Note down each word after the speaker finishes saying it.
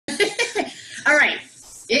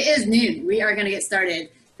It is noon. We are going to get started.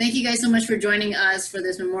 Thank you guys so much for joining us for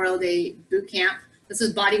this Memorial Day boot camp. This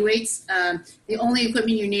is body weights. The only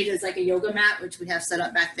equipment you need is like a yoga mat, which we have set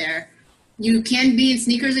up back there. You can be in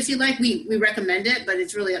sneakers if you like. We recommend it, but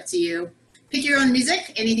it's really up to you. Pick your own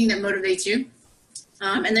music, anything that motivates you,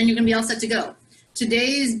 and then you're going to be all set to go.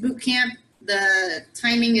 Today's boot camp, the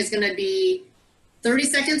timing is going to be 30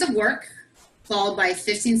 seconds of work, followed by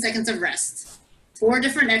 15 seconds of rest. 4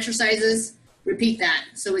 different exercises. Repeat that.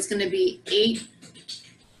 So it's going to be 8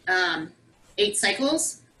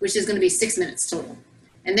 cycles, which is going to be 6 minutes total.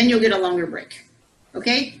 And then you'll get a longer break.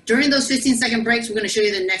 Okay? During those 15-second breaks, we're going to show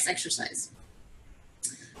you the next exercise.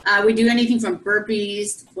 We do anything from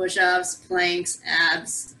burpees, push-ups, planks,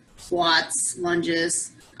 abs, squats,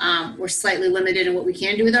 lunges. We're slightly limited in what we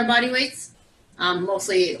can do with our body weights.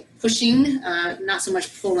 Mostly pushing, not so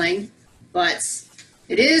much pulling, but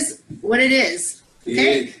it is what it is.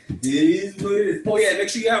 Okay. It is what it is. Oh yeah, make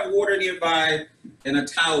sure you have water nearby and a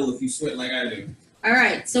towel if you sweat like I do. All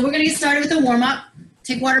right, so we're gonna get started with a warm-up.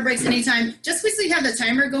 Take water breaks anytime. Just because you have the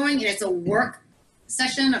timer going and it's a work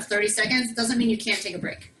session of 30 seconds doesn't mean you can't take a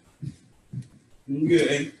break.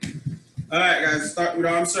 Good. All right, guys, start with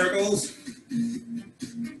arm circles.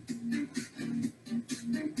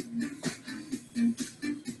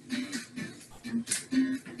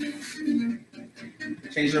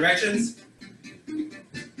 Change directions.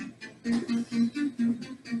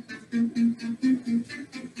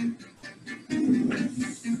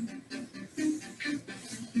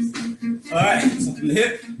 All right, so from the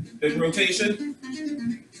hip rotation,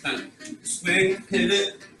 kind of swing,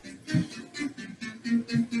 pivot.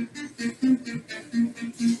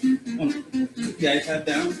 Put the iPad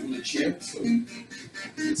down on the chair so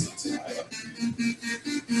it's not too high up.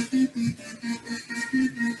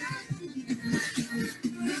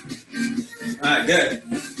 All right, good.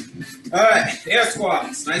 All right, air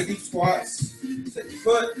squats, nice deep squats. Set your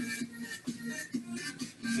foot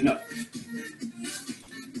and up.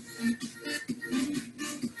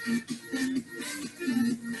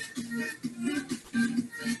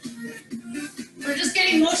 We're just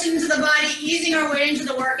getting motion into the body, easing our way into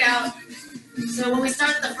the workout. So when we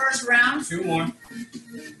start the first round, 2 more.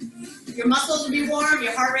 your muscles will be warm,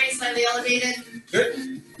 your heart rate slightly elevated.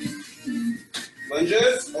 Good.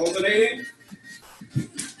 Lunges, alternating.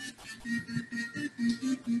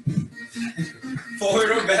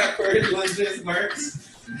 Forward or backward lunges works.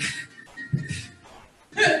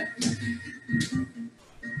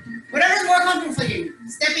 Whatever's more comfortable for you.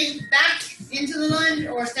 Stepping back into the lunge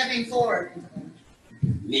or stepping forward into the lunge.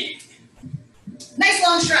 Yeah. Nice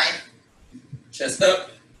long stride. Chest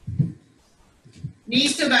up.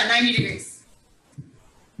 Knees to about 90 degrees.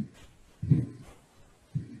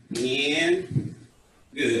 And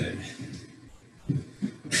good.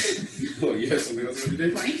 Oh, you have something else to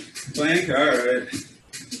do? Plank. Plank, all right.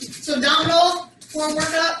 So abdominal form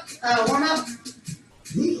workout, warm up.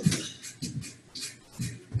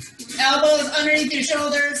 Elbows underneath your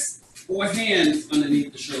shoulders. 4 hands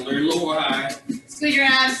underneath the shoulder, lower high. Squeeze your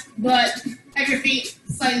abs, but have your feet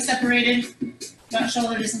slightly separated, about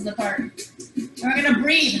shoulder distance apart. And we're gonna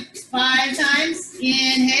breathe 5 times.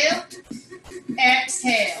 Inhale,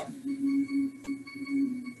 exhale.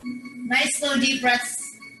 Nice slow deep breaths.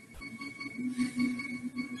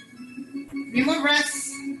 3 more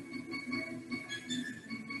breaths.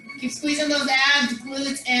 Keep squeezing those abs,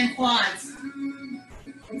 glutes, and quads.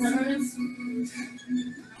 1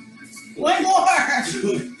 more.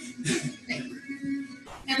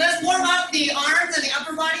 And let's warm up the arms and the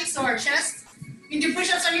upper body, so our chest. You can do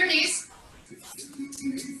push-ups on your knees.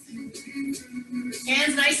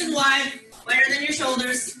 Hands nice and wide, wider than your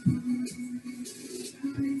shoulders.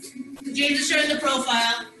 James is showing the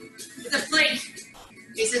profile. It's a plank,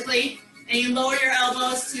 basically, and you lower your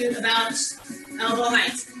elbows to about elbow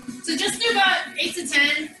height. So just do about 8 to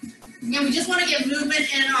 10. Again, we just want to get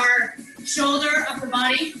movement in our shoulder, upper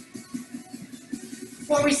body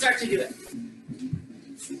before we start to do it.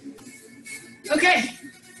 Okay,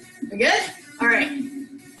 we good? All right.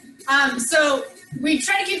 So we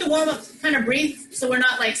try to keep the warm-up kind of brief so we're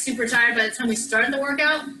not like super tired by the time we start the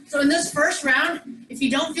workout. So in this first round, if you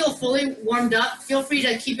don't feel fully warmed up, feel free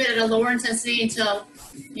to keep it at a lower intensity until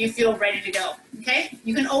you feel ready to go, okay?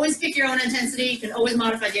 You can always pick your own intensity. You can always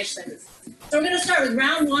modify the exercises. So we're going to start with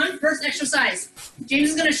round 1, first exercise.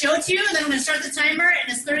 James is going to show it to you, and then I'm going to start the timer,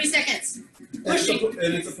 and it's 30 seconds. Pushing.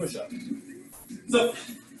 And it's a push-up. So,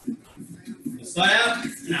 we'll start out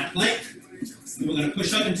in our plank, and we're going to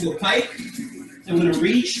push up into a pike, and we're going to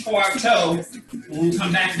reach for our toe, and when we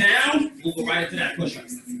come back down, we'll go right into that push-up.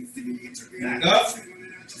 Back up,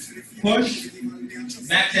 push,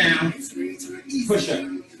 back down, push-up.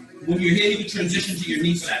 When you're here, you can transition to your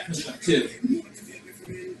knee for that push-up too.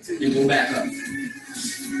 And go back up.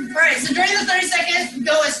 All right, so during the 30 seconds,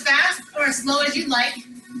 go as fast or as slow as you'd like.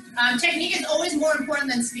 Technique is always more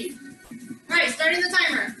important than speed. All right, starting the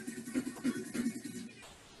timer.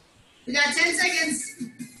 We got 10 seconds.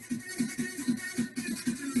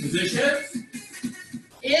 Position.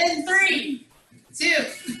 In 3, 2,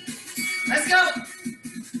 let's go.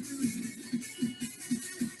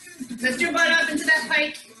 Lift your butt up into that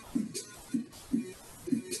pike.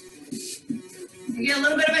 You get a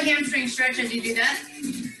little bit of a hamstring stretch as you do that.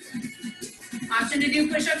 Option to do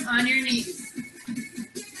push-ups on your knees.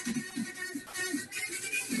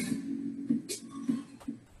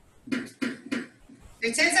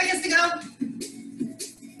 Okay, 10 seconds to go.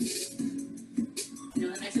 You know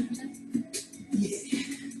what nice exercise? Yeah.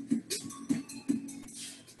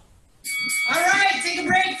 All right, take a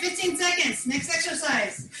break, 15 seconds. Next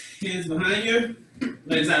exercise. Hands behind you,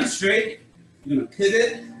 legs out straight. You're gonna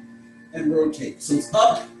pivot and rotate. So it's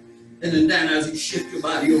up and then down as you shift your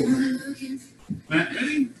body over. Right,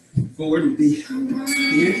 ready? Forward would be here.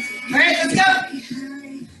 All right, let's go.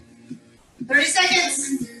 30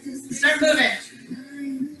 seconds. Start moving.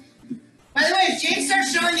 By the way, if James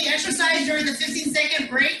starts showing the exercise during the 15-second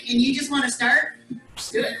break and you just want to start,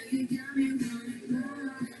 just do it.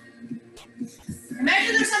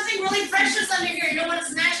 Imagine there's something really precious under here. You don't want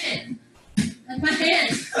to smash it. Like my hand.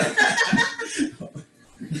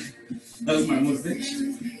 That was my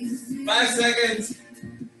motivation. 5 seconds.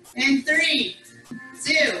 And 3,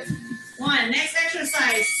 2, 1. Next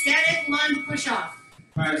exercise, static lunge push-off.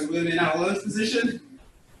 All right, so we're in our lunge position.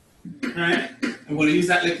 All right, and we're gonna use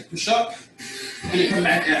that leg to push up and then come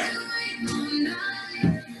back down.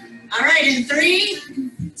 All right, in 3,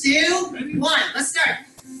 2, 1. Let's start.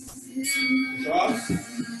 Push off,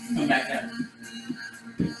 come back down.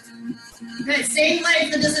 Good, same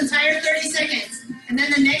leg for this entire 30 seconds. And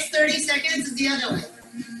then the next 30 seconds is the other leg.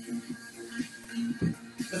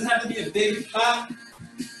 Doesn't have to be a big pop,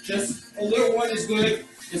 just a little one is good.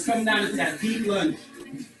 Just come down into that deep lunge.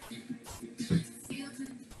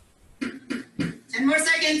 10 more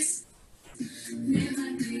seconds.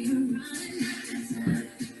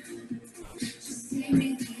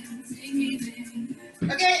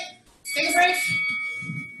 Okay, take a break.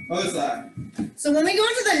 Other side. So when we go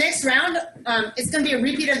into the next round, it's going to be a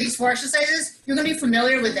repeat of these 4 exercises. You're going to be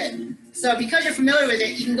familiar with it. So because you're familiar with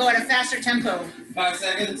it, you can go at a faster tempo. 5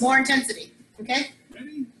 seconds. More intensity, okay?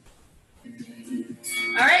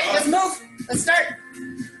 All right, let's move. Let's start.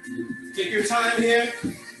 Take your time here.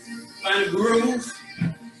 Find a groove.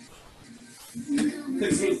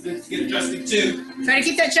 Let's get adjusted too. Try to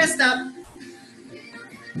keep that chest up.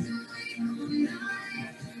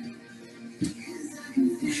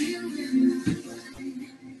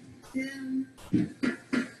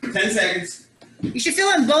 Ten seconds. You should feel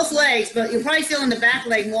it in both legs, but you'll probably feel in the back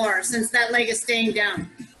leg more since that leg is staying down.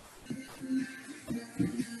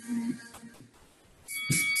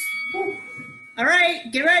 All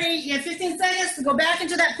right, get ready. You have 15 seconds to go back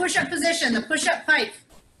into that push-up position, the push-up pike.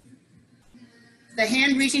 The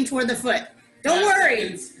hand reaching toward the foot. Don't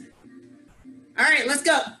worry. All right, let's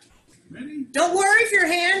go. Ready? Don't worry if your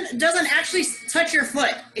hand doesn't actually touch your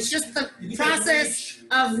foot. It's just the process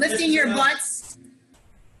of lifting your butts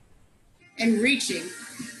and reaching.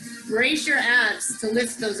 Brace your abs to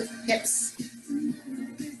lift those hips.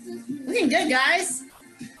 Looking good, guys.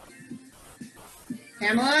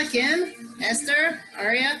 Pamela, Kim, Esther,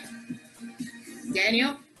 Aria,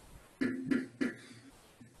 Daniel.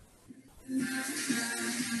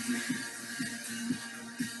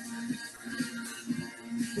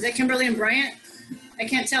 Is that Kimberly and Bryant? I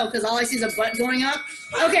can't tell because all I see is a butt going up.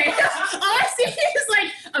 Okay, all I see is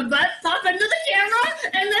like a butt pop into the camera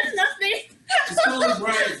and then nothing. It's totally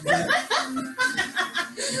Bryant.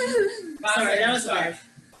 Sorry, that was hard.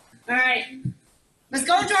 All right, let's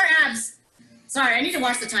go into our abs. Sorry, I need to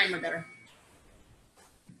watch the timer better.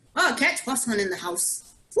 Oh, catch hustling in the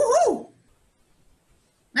house. Woohoo!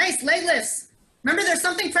 Nice leg lifts. Remember, there's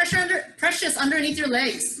something precious underneath your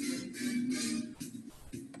legs.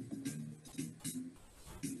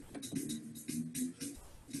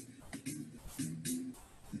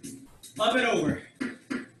 Up and over.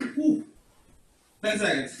 Woo. 10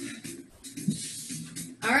 seconds.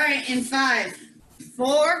 All right, in 5,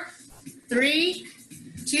 4, 3,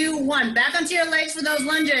 2, 1. Back onto your legs for those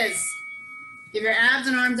lunges. Give your abs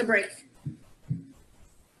and arms a break.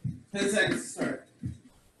 10 seconds. Start.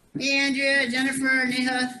 Hey, Andrea, Jennifer,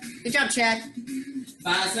 Neha. Good job, Chad.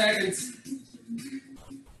 5 seconds.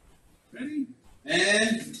 Ready?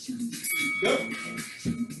 And go.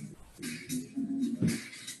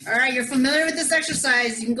 All right, you're familiar with this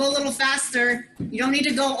exercise. You can go a little faster. You don't need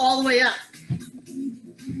to go all the way up.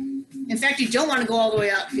 In fact, you don't want to go all the way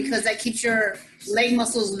up because that keeps your leg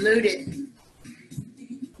muscles loaded.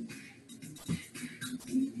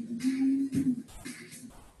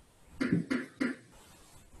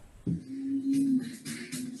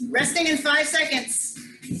 Resting in 5 seconds.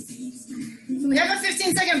 We have a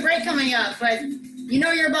 15-second break coming up, but you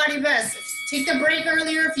know your body best. Take the break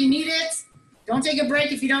earlier if you need it. Don't take a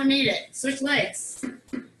break if you don't need it. Switch legs.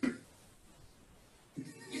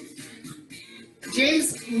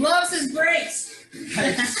 James loves his breaks.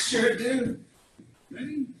 I sure do.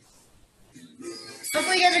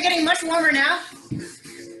 Hopefully you guys are getting much warmer now.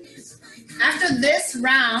 After this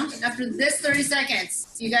round, after this 30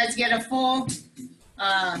 seconds, you guys get a full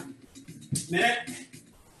Minute?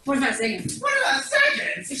 45 seconds. 45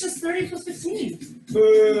 seconds? It's just 30 plus 15.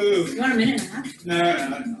 Boo. You want a minute and a half?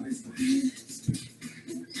 No.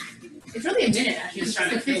 It's really a minute, actually. It's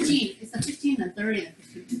the 15. It's the 15 and 30 and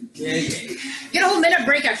 15. Yeah. Get a whole minute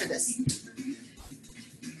break after this.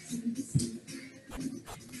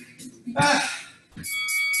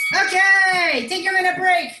 Okay, take your minute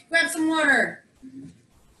break. Grab some water.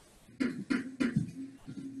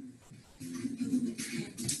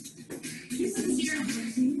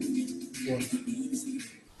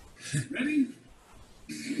 Ready?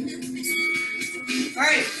 All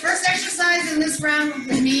right, first exercise in this round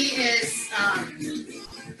with me is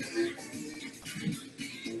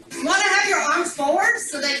you want to have your arms forward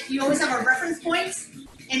so that you always have a reference point,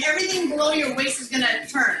 and everything below your waist is going to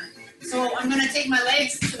turn. So I'm going to take my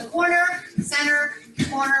legs to the corner, center,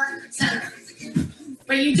 center.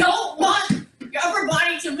 But you don't want your upper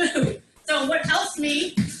body to move. So what helps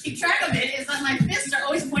me keep track of it is that my fists are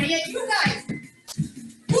always pointing at you guys.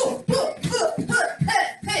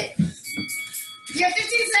 Hey. You have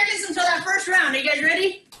 15 seconds until that first round. Are you guys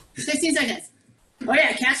ready? 15 seconds. Oh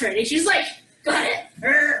yeah, Kat's ready. She's like, got it. All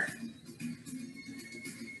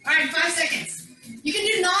right, 5 seconds. You can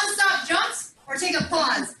do non-stop jumps or take a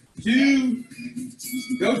pause. 2.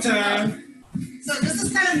 Go time. So this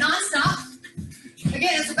is kind of non-stop.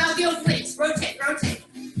 Again, it's about the obliques. Rotate.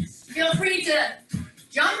 Feel free to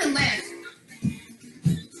jump and land.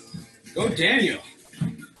 Go Daniel.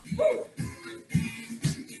 Woo.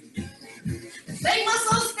 Leg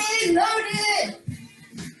muscles stay loaded.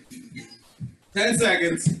 10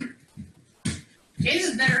 seconds. James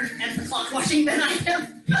is better at the clock watching than I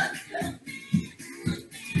am.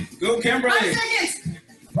 Go Kimberly. 5 seconds.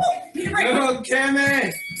 Woo. Need a break. Go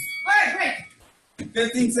Kimmy. All right, break.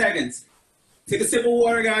 15 seconds. Take a sip of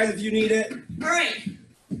water, guys, if you need it. All right.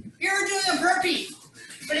 Here we're doing a burpee,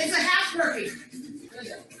 but it's a half burpee.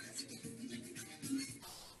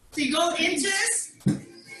 So you go into this,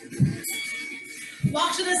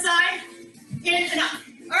 walk to the side, in and up.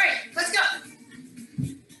 All right, let's go.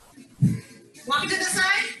 Walk to the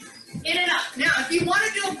side, in and up. Now, if you want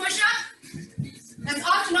to do a push-up, that's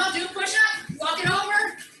optional. Do a push-up, walk it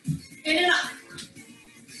over, in and up.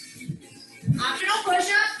 Optional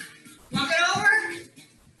push-up, walk it over,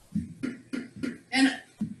 and up.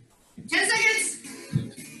 10 seconds.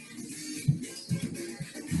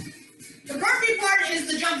 The burpee part is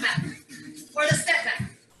the jump back, or the step back.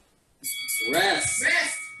 Rest.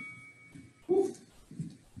 Rest.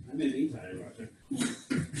 I'm in anytime, Roger.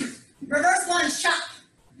 Reverse lunge, chop.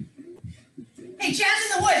 Hey, Chad's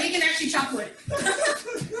in the wood. He can actually chop wood.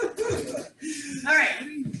 All right.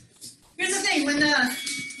 Here's the thing. When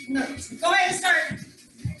go ahead and start.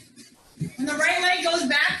 When the right leg goes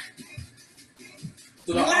back,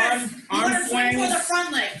 So the arm swing swings. for the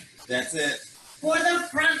front leg. That's it. For the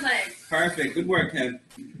front leg. Perfect. Good work, Ken.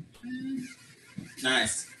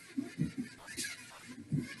 Nice.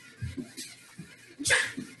 Chop.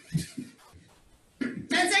 10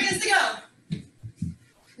 seconds to go.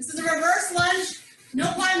 This is a reverse lunge. No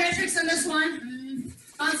plyometrics in this one.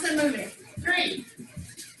 Constant moving. 3,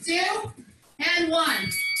 2, and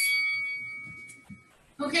 1.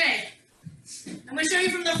 Okay. I'm going to show you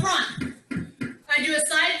from the front. I do a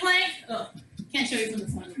side plank. Oh, can't show you from the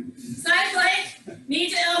front. Side plank, knee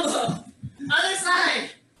to elbow. Other side,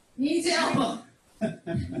 knee to elbow. All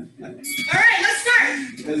right, let's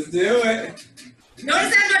start. Let's do it.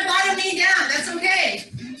 Notice I have my bottom knee down. That's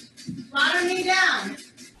okay. Bottom knee down.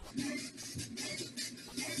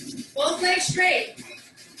 Both legs straight.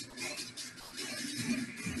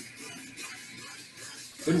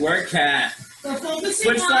 Good work, Kat. So focusing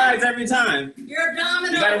Switch on sides every time. your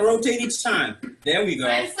abdominals. You gotta rotate each time. There we go.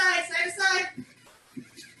 Side to side, side to side.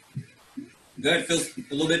 Good. Feels a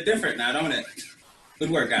little bit different now, don't it?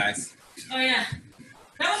 Good work, guys. Oh yeah.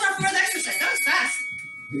 That was our fourth exercise. That was fast.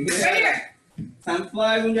 Yeah. Right here. Time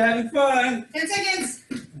flies when you're having fun. 10 seconds.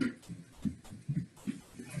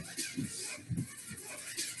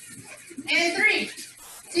 And 3,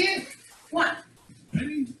 2, 1.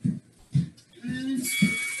 Ready?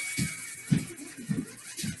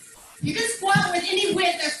 You can squat with any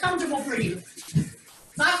width that's comfortable for you.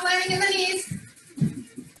 Soft landing in the knees.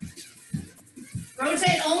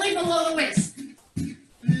 Rotate only below the waist.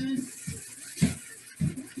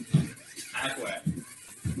 Halfway.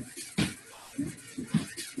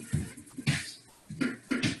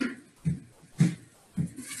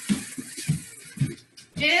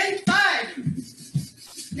 In 5,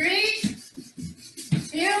 3,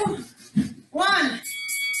 2, 1.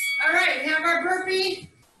 All right, we have our burpee.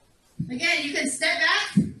 Again, you can step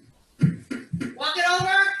back, walk it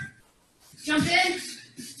over, jump in,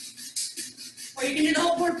 or you can do the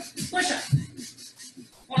whole push-up.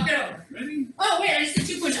 Walk it over. Ready? Oh wait, I just did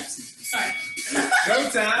 2 push-ups. Sorry. Go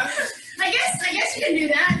time. I guess you can do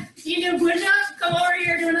that. You can do a push-up, come over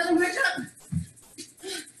here, do another push-up.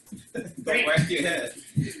 Don't whack your head.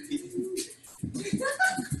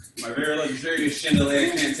 My very luxurious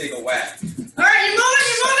chandelier can't take a whack. All right, you're moving.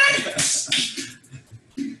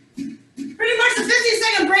 Pretty much the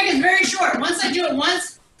 15-second break is very short. Once I do it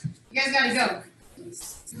once, you guys gotta go.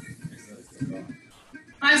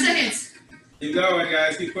 5 seconds. Keep going,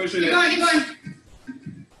 guys. Keep pushing Keep it. going, keep going.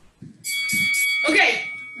 Okay,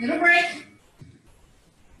 little break.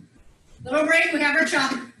 Little break, we have our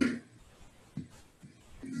chop.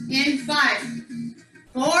 In 5,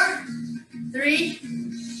 4, 3,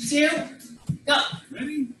 2, go.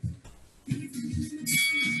 Ready?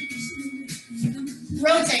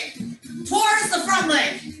 Rotate towards the front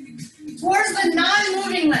leg, towards the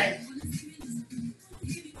non-moving leg.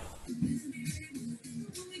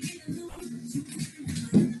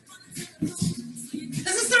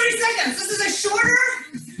 This is 30 seconds. This is a shorter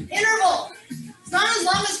interval. It's not as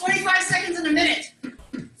long as 45 seconds in a minute.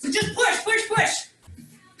 So just push, push, push.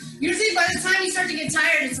 Usually by the time you start to get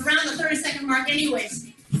tired, it's around the 30-second mark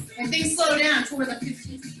anyways. And things slow down toward the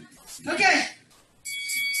 15. Okay.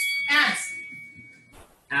 Abs.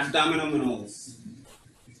 Abdominals.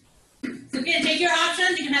 So again, take your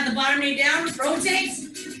options. You can have the bottom knee down, rotate,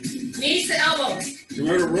 knees to elbows.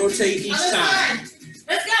 Remember to rotate each Other time. side.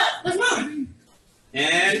 Let's go. Let's move.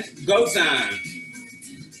 And go time.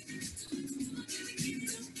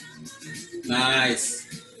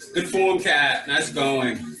 Nice. Good form, Kat. Nice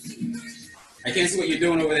going. I can't see what you're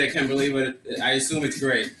doing over there, Kimberly, but I assume it's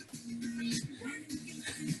great.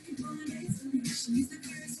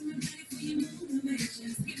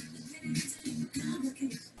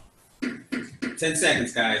 10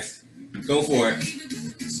 seconds, guys. Go for it.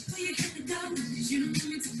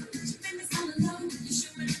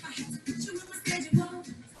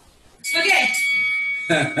 Okay.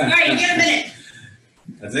 All right, you get a minute.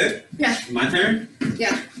 That's it? Yeah. My turn?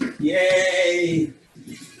 Yeah. Yay!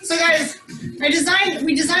 So guys, we designed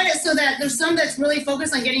it so that there's some that's really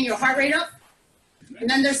focused on getting your heart rate up. And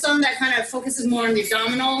then there's some that kind of focuses more on the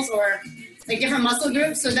abdominals or like different muscle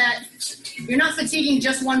groups so that you're not fatiguing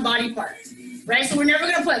just one body part. Right? So we're never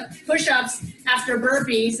going to put push-ups after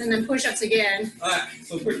burpees and then push-ups again. All right,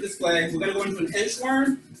 so quick display. We're going to go into an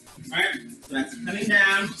inchworm. All right, so that's coming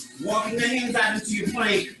down, walking the hands out into your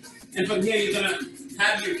plank. And from here, you're going to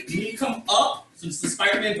have your knee come up. So it's the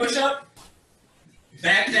Spider-Man push-up.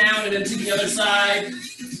 Back down and then to the other side.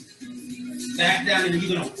 Back down and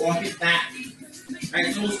you're going to walk it back. All right,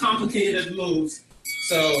 it's the most complicated moves.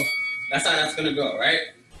 So that's how that's going to go, right?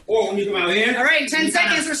 Or when you come out here. All right, 10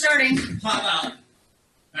 seconds, we're starting. Pop out.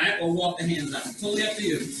 All right, or walk the hands out. Totally up to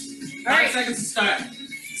you. All right. 5 seconds to start.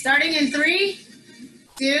 Starting in 3,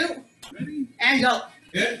 2, Ready? and go.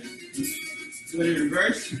 Good. Do it in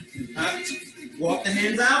reverse. Up. Walk the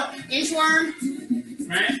hands out. Inchworm.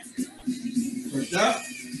 Right. Push up.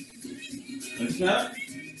 Push up.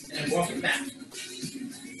 And walk it back.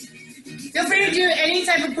 Feel free to do any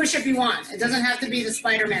type of push-up you want. It doesn't have to be the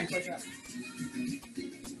Spider-Man push-up.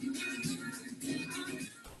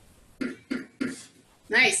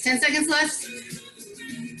 Nice. 10 seconds left.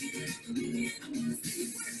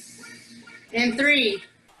 In 3,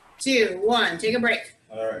 2, 1. Take a break.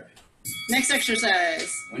 All right. Next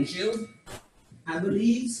exercise. Windshield. I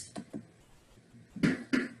believe.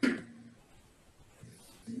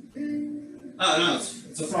 Oh, no.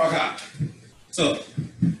 It's a frog hop. So,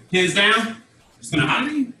 hands down. Just going to hop.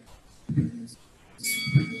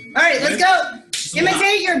 All right, let's go.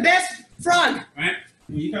 Imitate your best frog. Right?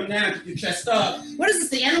 When you come down, keep your chest up. What is this,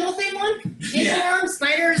 the animal thing one? Yeah. Inchworms,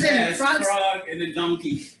 spiders, and Yes, frogs? frog and a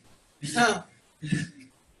donkey. Oh.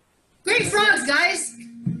 Great frogs, guys.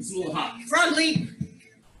 It's a little hot. Frog leap.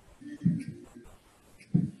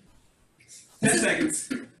 10 seconds.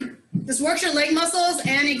 This works your leg muscles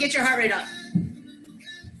and it gets your heart rate up.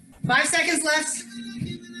 5 seconds left.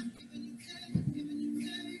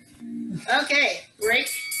 Okay, break.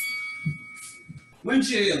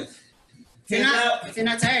 Windshield. Hands out. If you're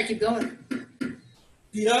not tired, keep going.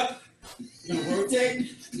 Feet up. You're gonna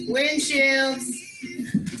rotate. Windshields.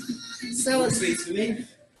 So, Rotate to me.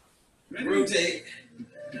 Rotate.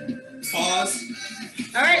 Pause.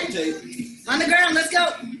 all right, Rotate. on the ground, let's go.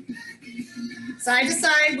 Side to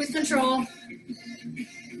side with control.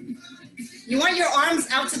 You want your arms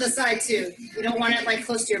out to the side too. You don't want it like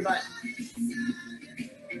close to your butt.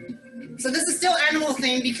 So this is still animal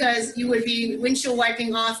thing because you would be windshield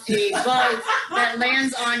wiping off a bug that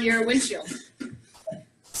lands on your windshield.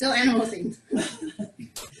 Still animal themed.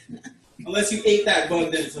 Unless you ate that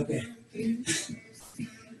bug, then it's okay.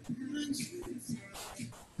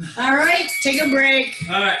 All right, take a break.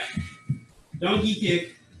 All right. Donkey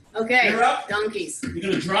kick. Okay, You're up. donkeys. You're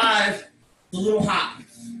gonna drive a little hop.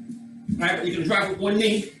 All right, but you're gonna drive with one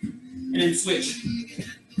knee and then switch.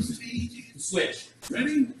 Switch.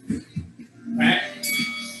 Ready? All right.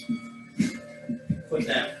 Put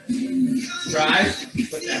that. Drive.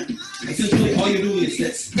 Put that. Essentially, all you're doing is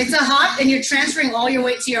this. It's a hop and you're transferring all your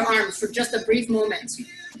weight to your arms for just a brief moment.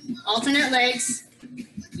 Alternate legs.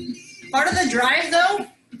 Part of the drive though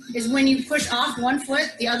is when you push off one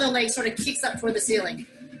foot, the other leg sort of kicks up toward the ceiling.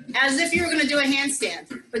 As if you were gonna do a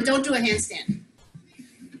handstand, but don't do a handstand.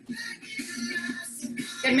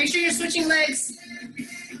 Okay, make sure you're switching legs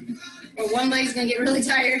or one leg's gonna get really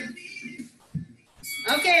tired.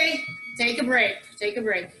 Okay, take a break, take a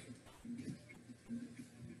break.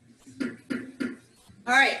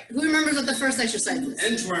 All right, who remembers what the first exercise was?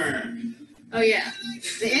 Inchworm. Oh yeah,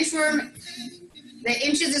 the inchworm that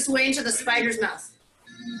inches its way into the spider's mouth.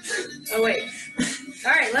 Oh wait.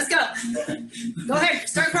 All right, let's go. Go ahead,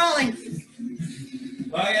 start crawling.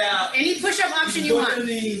 Oh yeah. Any push-up option you Go to want. the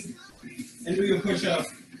knees and do your push-up,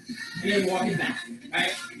 and then walk it back. All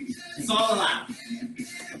right. It's all allowed.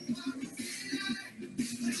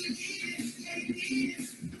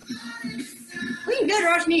 Clean, good,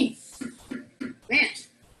 Roshni. Man,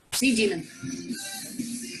 sea demon.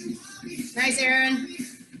 Nice, Aaron.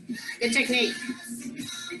 Good technique.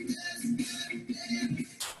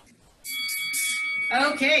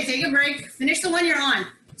 Okay, take a break. Finish the one you're on.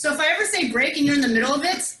 So if I ever say break and you're in the middle of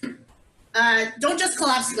it, don't just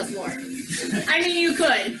collapse to the floor. I mean, you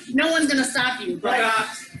could. No one's gonna stop you, but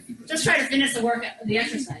just try to finish the workout, the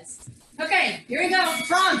exercise. Okay, here we go.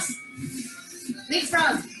 Frogs.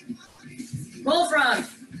 Leapfrog. Bullfrog.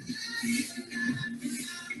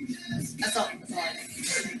 That's all. That's all I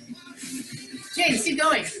think. James, keep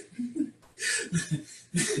going.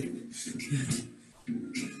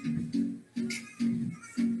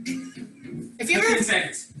 If you 15 ever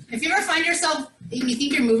seconds. If you ever find yourself and you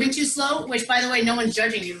think you're moving too slow, which by the way, no one's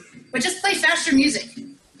judging you, but just play faster music.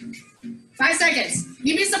 5 seconds.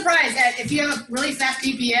 You'd be surprised at if you have a really fast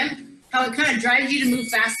BPM, how it kind of drives you to move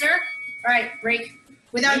faster. All right, break.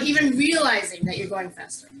 Without even realizing that you're going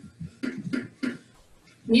faster.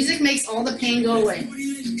 Music makes all the pain go away.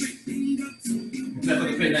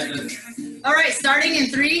 All right, starting in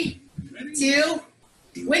 3, 2,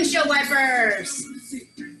 windshield wipers.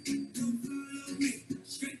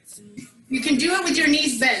 You can do it with your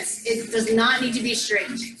knees bent. It does not need to be straight.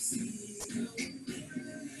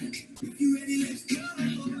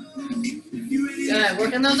 Good,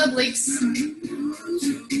 work on those obliques.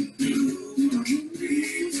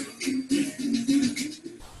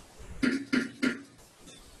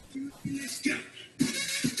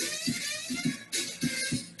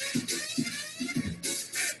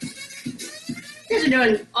 You guys are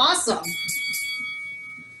doing awesome.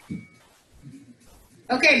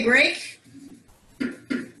 Okay, break. Do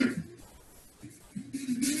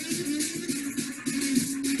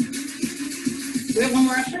we have one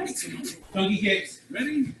more exercise? Donkey kicks.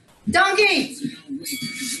 Ready? Donkey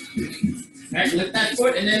All right, lift that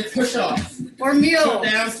foot and then push off. or mule. Foot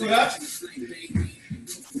down, foot up.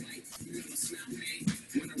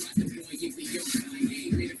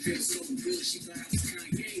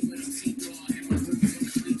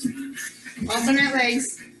 Alternate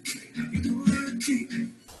legs.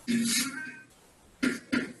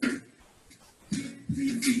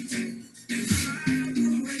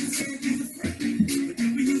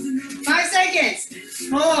 Five seconds.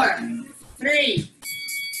 4, 3.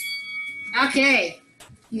 Okay.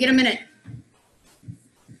 You get a minute.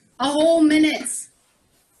 A whole minute.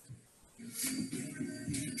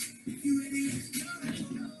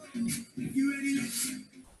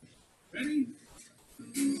 Ready?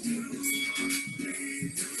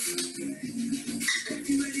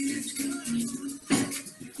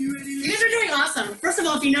 of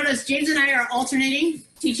all, if you notice, James and I are alternating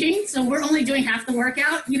teaching, so we're only doing half the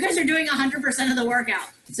workout. You guys are doing 100% of the workout.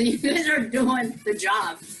 So you guys are doing the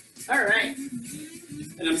job. All right.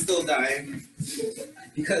 And I'm still dying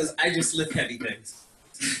because I just lift heavy things.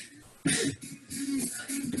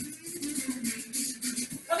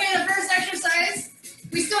 Okay, the first exercise,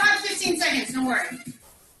 we still have 15 seconds, don't worry.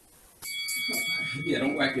 Yeah,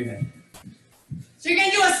 don't whack your head. So you're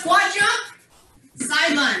gonna do a squat jump,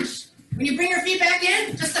 side lunge. When you bring your feet back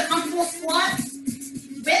in, just a comfortable squat,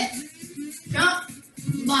 width, jump,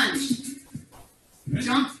 lunge.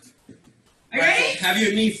 Jump. Are you ready? Have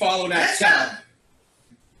your knee follow that Let's toe.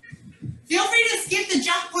 go. Feel free to skip the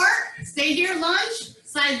jump part. Stay here, lunge,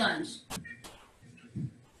 side lunge.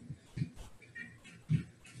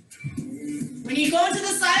 When you go into the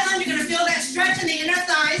side lunge, you're gonna feel that stretch in the inner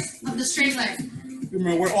thighs of the straight leg.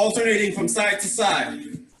 Remember, we're alternating from side to side.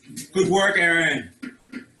 Good work, Aaron.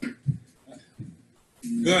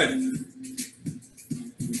 Good.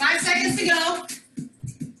 5 seconds to go.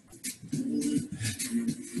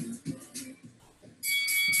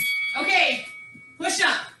 Okay, push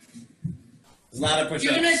up. There's a lot of push-ups.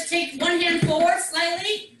 You're going to take one hand forward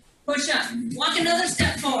slightly, push up. Walk another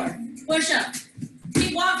step forward, push up.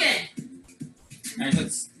 Keep walking. All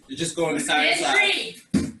right, you're just going side to In side.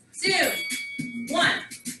 3, 2, 1.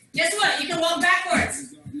 Guess what? You can walk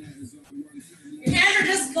backwards. Your hands are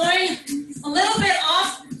just going a little bit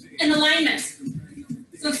off in alignment.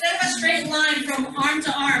 So instead of a straight line from arm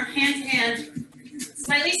to arm, hand to hand,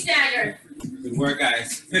 slightly staggered. Good work,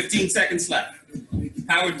 guys. 15 seconds left.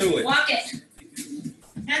 Power through it. Walk it.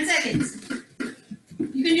 10 seconds.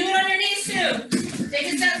 You can do it on your knees too.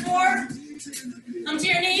 Take a step forward. Come to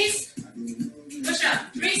your knees. Push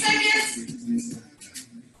up. 3 seconds.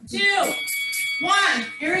 2, 1.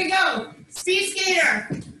 Here we go. Speed skater.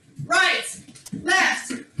 Right,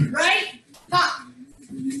 left, right, hop.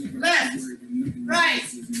 Left, right,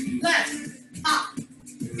 left, hop.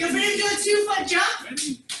 Feel free to do a 2-foot jump.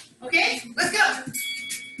 Okay, let's go.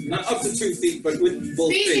 Not up to 2 feet, but with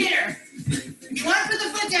both Speed feet. skater. If you want to put the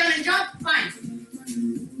foot down and jump, fine.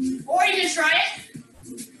 Or you can try it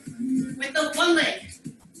with the one leg.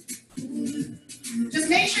 Just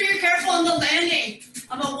make sure you're careful on the landing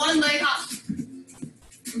of a one leg hop.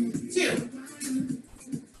 2.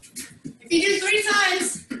 If you do 3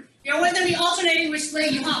 times, you're going to be alternating which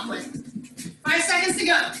leg you hop with. 5 seconds to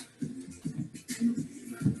go.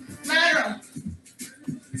 Lateral.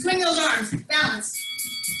 Swing those arms. Balance.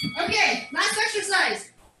 Okay, last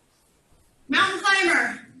exercise. Mountain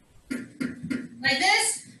climber. Like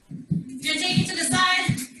this. You're going to take it to the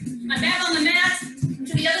side. I'm back on the mat.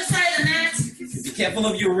 To the other side of the mat. Be careful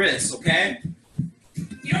of your wrists, okay?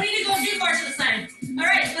 You don't need to go too far to the side. All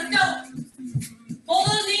right, let's go. Pull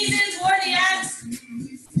those knees in toward the abs.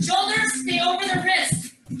 Shoulders stay over the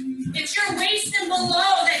wrist. It's your waist and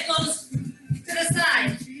below that goes to the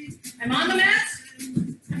side. I'm on the mat.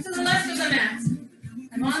 I'm to the left of the mat.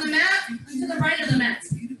 I'm on the mat. I'm to the right of the mat.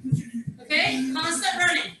 Okay? Constant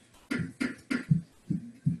running.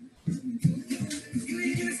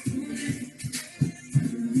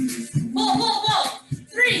 Pull, pull, pull.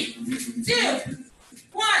 3, 2,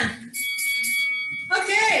 1.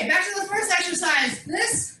 Okay, back to the first exercise.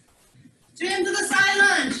 This, turn to the side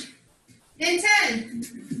lunge. In 10.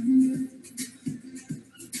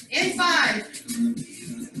 In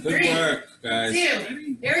 5. Good 3, work, guys. 2.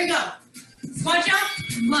 Here we go. Squat jump,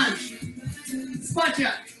 lunge. Squat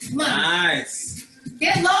jump, lunge. Nice.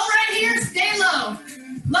 Get low right here, stay low.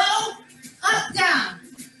 Low, up, down.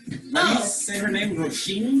 How do Low. you say her name?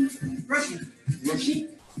 Roshini? Russian. Roshi?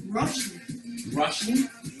 Russian. Roshini?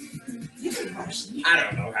 You can Russian. I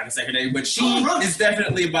don't know how to say her name, but she Roshi. is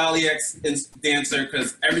definitely a Bali X dancer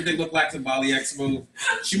because everything looked like a Bali X move.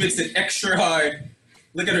 She makes it extra hard.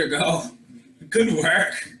 Look at her go. Good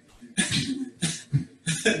work.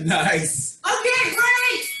 Nice. Okay,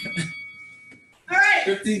 great. All right.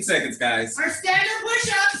 15 seconds, guys. Our standard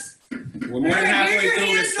push-ups. We're more than halfway Here's your through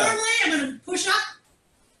hands this stuff. normally. I'm going to push up,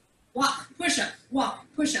 walk, push up, walk,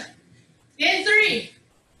 push up. In 3,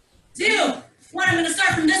 2, 1. I'm going to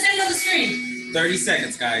start from this end of the screen. 30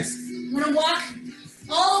 seconds, guys. I'm going to walk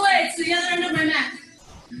all the way to the other end of my mat.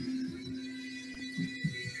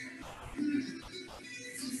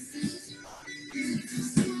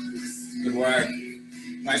 Good work.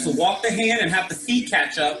 All right, so walk the hand and have the feet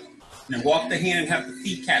catch up. And then walk the hand and have the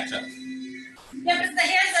feet catch up. Yep, it's the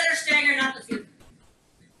hands that are staggered, not the feet.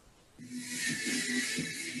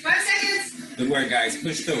 5 seconds. Good work, guys.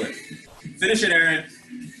 Push through it. Finish it, Aaron.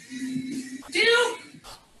 2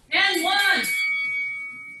 and 1. Oh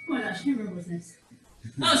my gosh, I can't remember what this.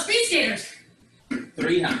 Oh, speed skaters.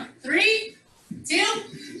 3 high. 3, 2,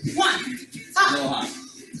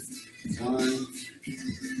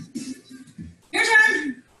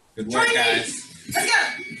 Good work, guys. Let's go.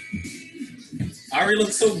 Ari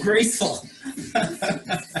looks so graceful.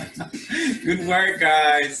 Good work,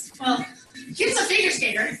 guys. Well, Kim's a figure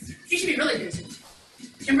skater. She should be really good.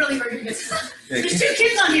 Kim really good. There's 2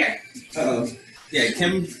 kids on here. Uh-oh. Yeah,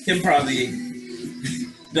 Kim probably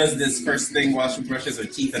does this first thing while she brushes her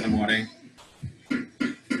teeth in the morning.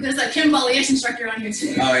 There's a Kim Pilates instructor on here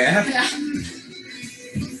too. Oh, yeah? Yeah.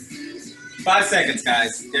 5 seconds,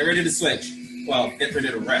 guys. Get ready to switch. Well, get ready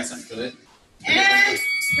to rest, actually. And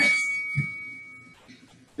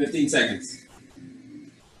 15 seconds.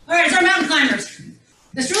 all right, it's our mountain climbers.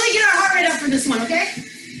 Let's really get our heart rate up for this one, okay?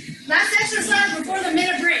 Last exercise before the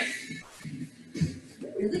minute break.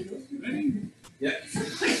 Ready? Yep.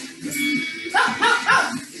 Up, up,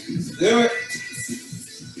 up. Do it.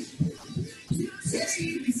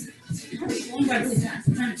 Going by really fast.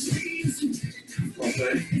 I'm trying to-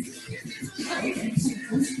 Okay. Oh, okay.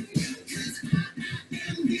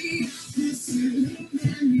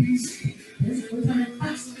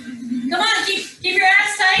 Come on, keep your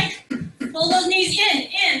ass tight. Pull those knees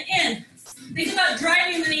in. Think about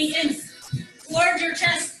driving the knee in towards your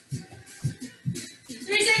chest.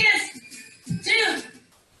 3 seconds. 2,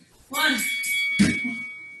 1.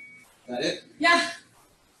 That it? Yeah.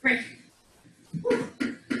 Break. Whew.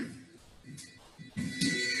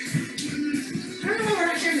 I don't know why we're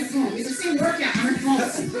not sharing the phone. It's the same workout on our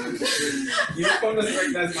phones. Your phone doesn't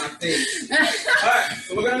recognize my face. Alright,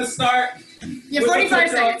 so we're gonna start. Yeah, 45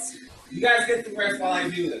 seconds. You guys get to rest while I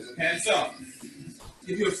do this, okay? So,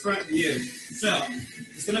 give you a front view. So,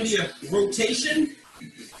 it's gonna be a rotation,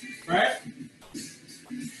 right?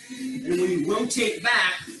 And when you rotate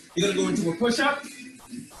back, you're gonna go into a push-up,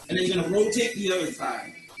 and then you're gonna rotate the other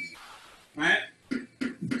side, right?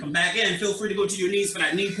 Come back in. Feel free to go to your knees for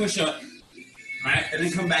that knee push-up, right? And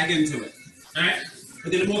then come back into it, all right?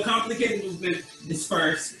 But then the more complicated movement is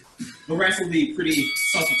first. The rest will be pretty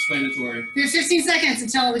self-explanatory. We have 15 seconds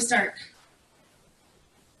until we start.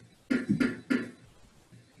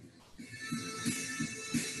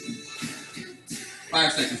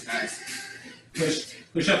 5 seconds, guys.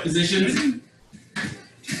 Push up positions.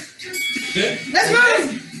 Good. Let's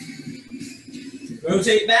move.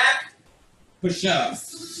 Rotate back. Push up.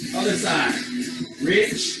 Other side.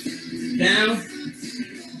 Reach. Down.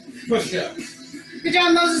 Push up. Good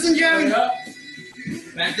job, Moses and Put it Joey. up.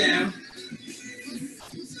 Back down.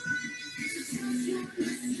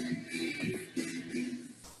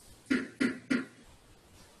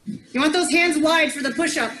 You want those hands wide for the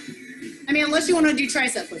push-up. I mean, unless you want to do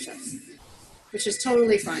tricep push-ups, which is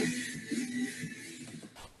totally fine.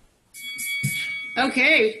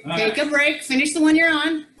 Okay, All take right. a break. Finish the one you're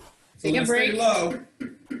on. So Take a let's stay break. low.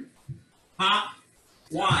 Hop.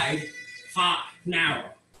 Wide. Hop. Narrow.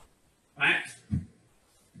 Right?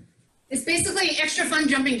 It's basically extra fun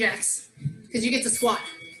jumping jacks because you get to squat.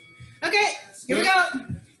 Okay, here we go.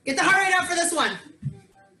 Get the heart rate up for this one.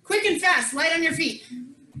 Quick and fast, light on your feet.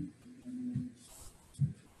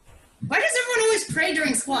 Why does everyone always pray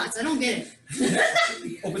during squats? I don't get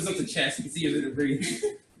it. Opens up the chest. You can see a little breathe.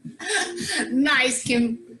 Nice,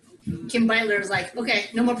 Kim Beitler is like, okay,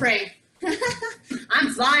 no more praying. I'm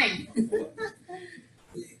fine.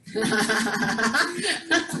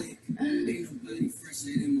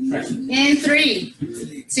 In 3,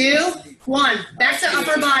 2, 1. Back to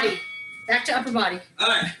upper body. Back to upper body. All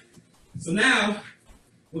right. So now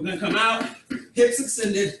we're gonna come out, hips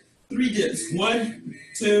extended, 3 dips. 1,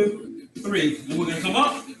 2, 3. And we're gonna come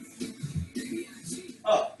up,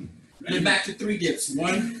 up, and then back to 3 dips.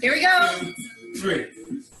 1, Here we go. 2, 3.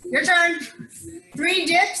 Your turn. 3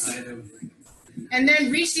 dips, and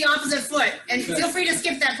then reach the opposite foot. And feel free to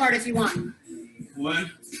skip that part if you want.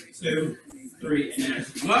 1, 2, 3, and then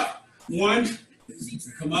come up. 1,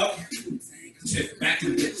 come up, 2. Back to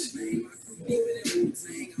the dips.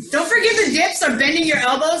 Don't forget the dips are bending your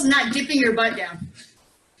elbows, not dipping your butt down.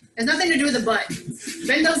 Has nothing to do with the butt.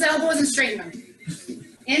 Bend those elbows and straighten them.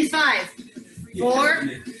 In 5, 4,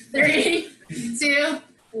 3, 2,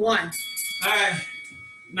 1. All right.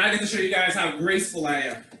 Now I get to show you guys how graceful I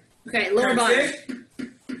am. Okay, lower body. Curtsy.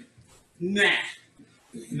 Nah.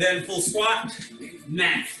 Then full squat.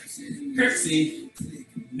 Nah. Curtsy.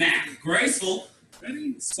 Nah. Graceful.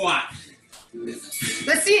 Squat.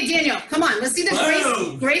 Let's see it, Daniel. Come on, let's see the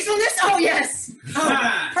Boom. gracefulness. Oh, yes. Oh,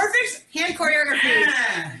 Ah. perfect hand choreography.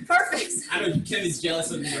 Ah. Perfect. I know Kim is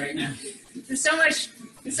jealous of me right now. There's so much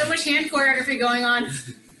hand choreography going on.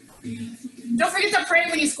 Don't forget to pray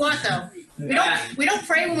when you squat, though. We don't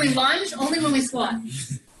pray when we lunge, only when we squat.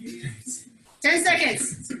 10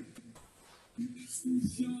 seconds.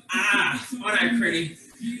 Ah, aren't I pretty?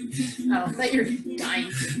 Oh, I thought you were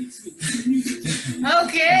dying.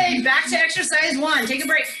 Okay, back to exercise 1. Take a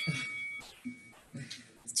break.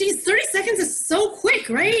 Geez, 30 seconds is so quick,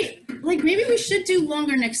 right? Like, maybe we should do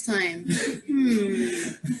longer next time.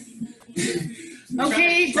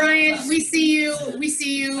 Okay, Brian, we see you. We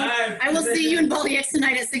see you. I will see you in Bali X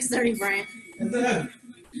tonight at 6:30, Brian.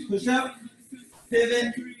 Push up,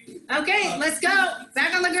 pivot. Okay, let's go.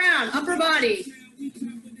 Back on the ground, upper body.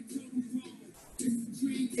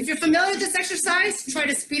 If you're familiar with this exercise, try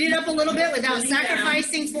to speed it up a little bit without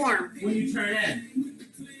sacrificing form. When you turn in,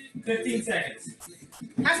 15 seconds.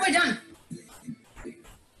 Halfway done.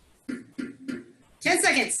 10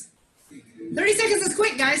 seconds. 30 seconds is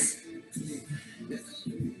quick, guys.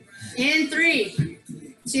 In 3,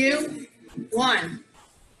 2, 1.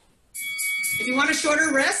 If you want a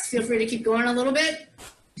shorter rest, feel free to keep going a little bit.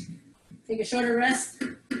 Take a shorter rest.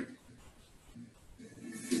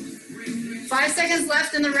 5 seconds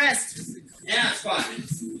left in the rest. Yeah, squat.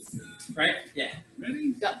 Right? Yeah.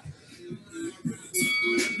 Go.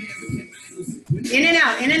 In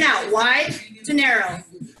and out, wide to narrow.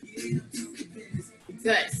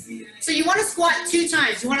 Good. So you want to squat 2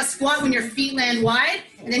 times. You want to squat when your feet land wide,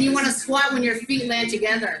 and then you want to squat when your feet land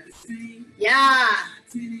together. Yeah.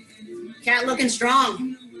 Cat looking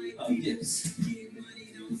strong. Oh, yes.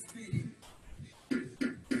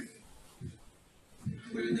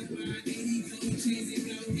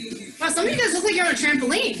 Wow, some of you guys look like you're on a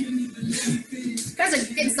trampoline. You guys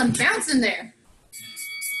are getting some bounce in there.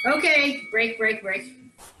 Okay, break.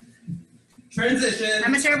 Transition.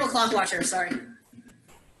 I'm a terrible clock watcher, sorry.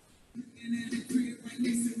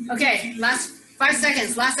 Okay, last 5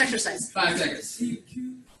 seconds, last exercise. 5 seconds.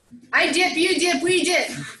 I dip, you dip, we dip.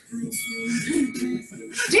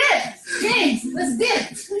 Dip! James, let's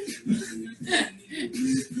dip.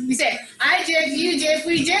 You say, I dip, you dip,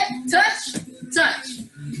 we dip. Touch, touch.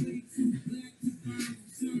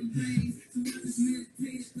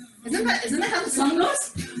 Isn't that how the song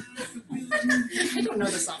goes? I don't know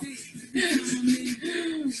the song.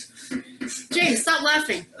 James, stop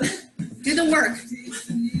laughing. Do the work.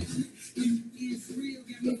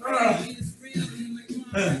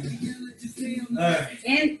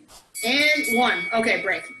 And 1. Okay,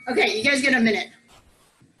 break. Okay, you guys get a minute.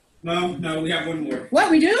 No, we have one more. What,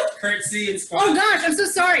 we do? Curtsy and squat. Oh gosh, I'm so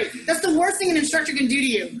sorry. That's the worst thing an instructor can do to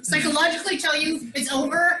you. Psychologically tell you it's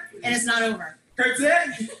over, and it's not over. Curtsy.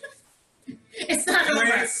 It's not over.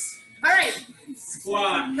 Grace. All right,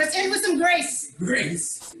 Squat. let's end with some grace.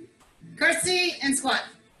 Grace. Curtsy and squat.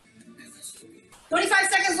 25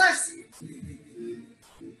 seconds left.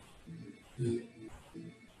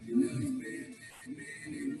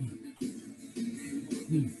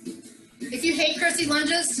 If you hate curtsy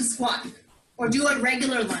lunges, just squat. Or do a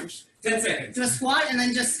regular lunge. 10 seconds. Do a squat and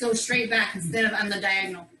then just go straight back instead of on the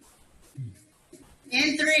diagonal.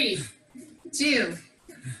 In 3, 2,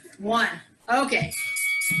 1. Okay,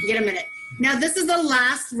 you get a minute. Now this is the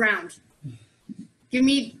last round. Give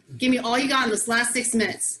me all you got in this last 6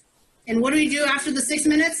 minutes. And what do we do after the 6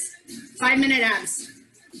 minutes? 5-minute abs.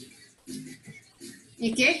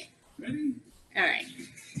 Okay? Ready? All right.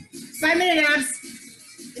 5-minute abs.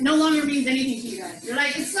 It no longer means anything to you guys. You're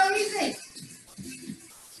like, it's so easy.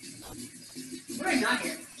 What do I got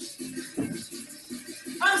here?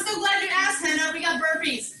 Oh, I'm so glad you asked, Hannah. We got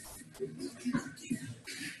burpees.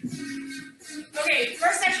 Okay,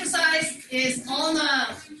 first exercise is on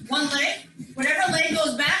the one leg. Whatever leg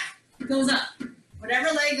goes back, goes up.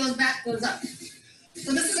 Whatever leg goes back, goes up.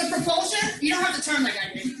 So this is a propulsion. You don't have to turn like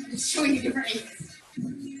I did. I'm just showing you different angles.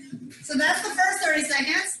 So that's the first 30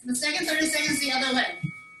 seconds. The second 30 seconds, the other leg.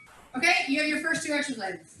 Okay, you have your first 2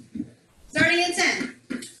 exercises. Starting in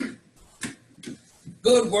 10.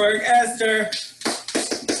 Good work, Esther.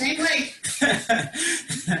 Same leg.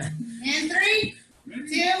 And 3,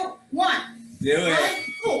 2, 1. Do it.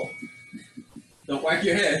 Cool. Don't whack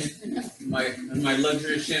your head. My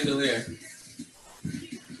luxurious chandelier.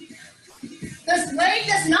 This leg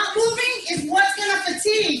that's not moving is what's going to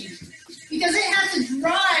fatigue because it has to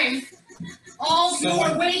drive all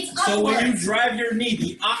your weights upwards. So when you drive your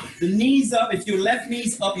knee, the knee's up. If your left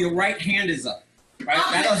knee's up, your right hand is up. Right?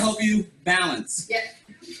 That'll help you balance. Yep.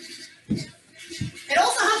 It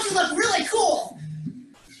also helps you look really cool.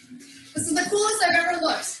 This is the coolest I've ever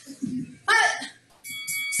looked. But,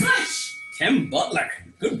 switch. Tim Butler,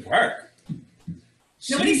 good work.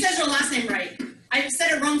 Nobody says your last name right. I've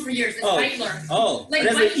said it wrong for years. It's Beitler. Oh, Like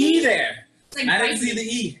there's an Viking? E there. Like I didn't see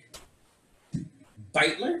Viking. the E.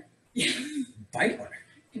 Beitler? Yeah. Beitler.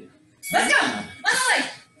 Let's go. Let's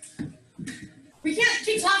play. We can't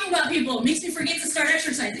keep talking about people. It makes me forget to start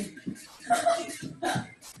exercising.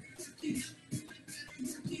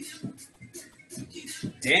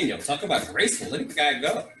 Daniel, talk about graceful. Look at the guy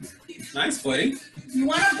go. Nice footing. You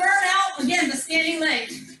want to burn out, again, the standing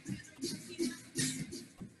leg.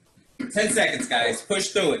 10 seconds, guys. Push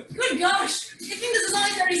through it. Good gosh. I think this is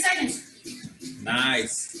only 30 seconds.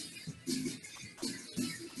 Nice.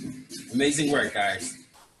 Amazing work, guys.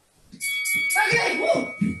 Okay,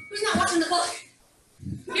 woo. Who's not watching the clock?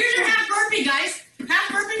 Here's your half burpee, guys.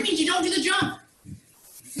 Half burpee means you don't do the jump.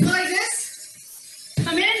 You go like this.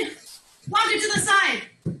 Come in. Walk it to the side.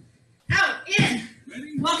 Out,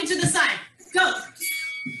 in. Walk it to the side. Go.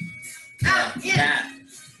 Out, in. Cat.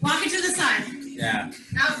 Walk it to the side. Yeah.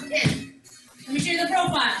 Out, in. Let me show you the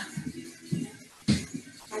profile.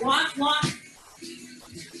 Walk.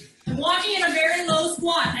 I'm walking in a very low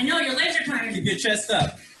squat. I know your legs are tired. Keep your chest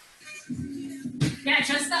up. Yeah,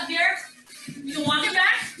 chest up here. You can walk it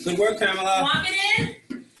back. Good work, Pamela. Walk it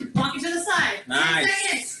in. Walk it to the side. Nice.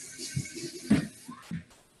 10 seconds.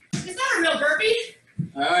 It's not a real burpee.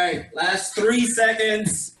 All right. Last 3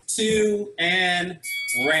 seconds. 2 and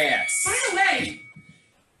rest. By the way,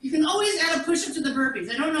 you can always add a push-up to the burpees.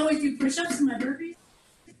 I don't always do push-ups in my burpees.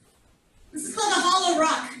 This is called a hollow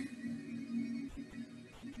rock.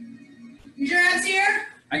 Use your abs here.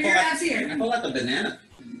 Use your abs here. I call that the banana.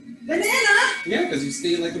 Banana. Yeah, because you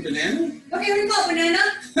stay like a banana. Okay, what do you call it, banana?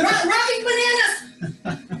 Rocking bananas.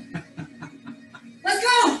 Let's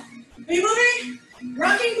go. Are you moving?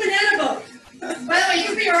 Rocking banana boat. By the way, you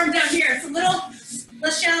can put your arm down here. It's a little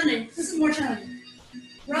less challenging. This is more challenging.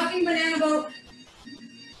 Rocking banana boat.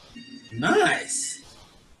 Nice.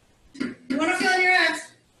 You want to feel in your abs?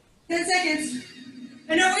 10 seconds.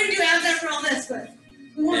 I know we're going to do abs after all this, but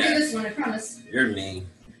we won't do this one, I promise. You're mean.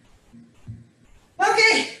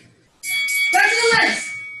 Okay. Back to the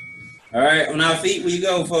legs. All right, on our feet we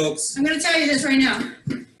go, folks. I'm going to tell you this right now.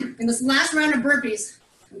 In this last round of burpees,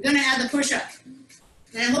 I'm going to add the push-up.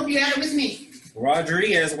 And I hope you add it with me.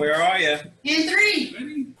 Rodriguez, where are you? In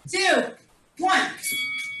 3, 2, 1.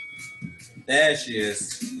 There she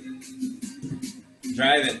is.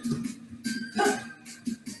 Drive it.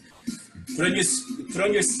 Put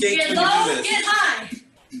on your skates Get when low, you do this. get high.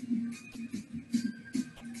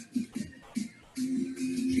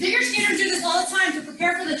 Figure skaters do this all the time to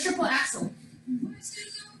prepare for the triple axel.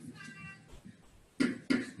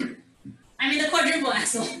 I mean the quadruple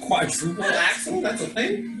axle. Quadruple axle? That's a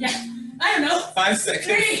thing? Yeah. I don't know. 5 seconds.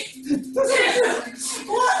 3, 2,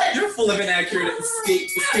 1. You're full of inaccurate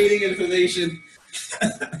skating information.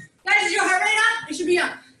 Guys, is your heart rate up? It should be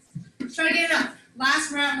up. Let's try to get it up.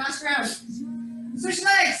 Last round. Switch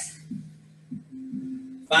legs.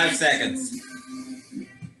 5 seconds.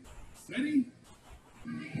 Ready?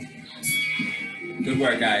 Good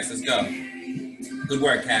work, guys. Let's go. Good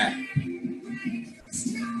work, Kat.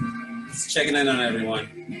 Just checking in on everyone.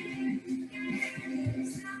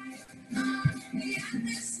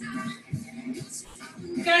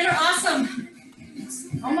 You guys are awesome.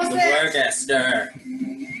 Almost Good there. work, Esther.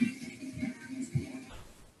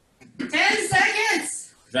 10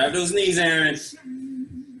 seconds. Drive those knees, Aaron.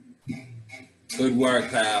 Good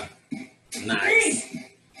work, pal. Nice. 3,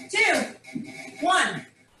 2, 1.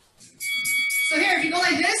 So here, if you go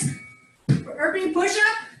like this, burpee push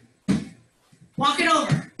up, walk it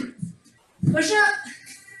over. Push up,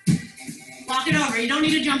 walk it over. You don't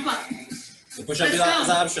need to jump up. The push-up Let's is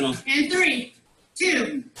go. optional. And 3,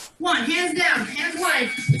 2, 1. Hands down, hands wide.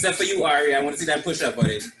 Except for you, Ari. I want to see that push-up,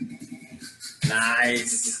 buddy.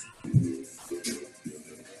 Nice.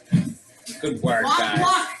 Good work, Walk, guys.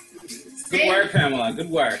 walk. Good work, Pamela. Good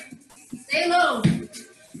work. Stay low.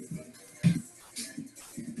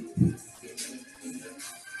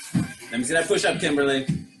 Let me see that push-up, Kimberly.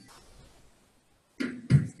 5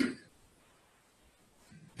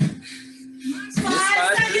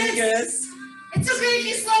 seconds. Rodriguez. It's okay if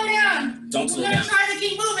you slow down. Don't slow We're down. gonna try to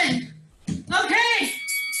keep moving. Okay.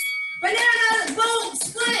 Banana boat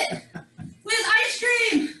split with ice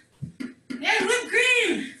cream and whipped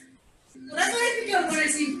cream. Well, that's what I think of when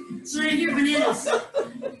I hear bananas.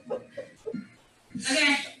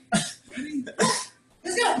 Okay.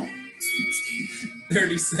 Let's go.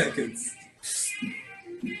 30 seconds.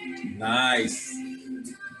 Nice.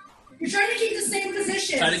 You're trying to keep the same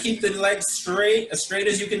position. Try to keep the legs straight, as straight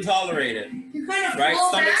as you can tolerate it. You kind of Right, fall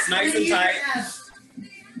stomach's back nice then and use your tight. abs.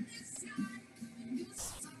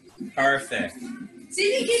 Perfect. See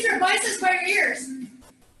if you keep your biceps by your ears.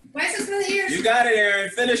 Biceps by the ears. You got it, Aaron.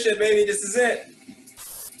 Finish it, baby. This is it.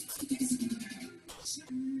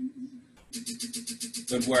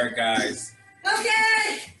 Good work, guys.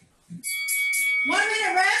 Okay. 1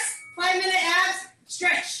 minute rest, 5 minute abs,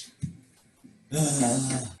 stretch.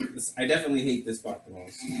 I definitely hate this part the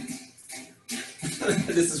most.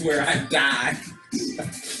 This is where I die.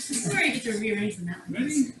 Sorry, I get to rearrange them that way.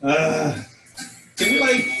 Ready? Can we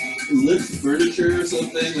like lift furniture or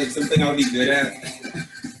something? Like something I'll be good at?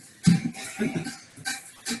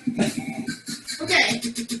 Okay.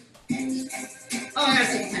 Oh, I gotta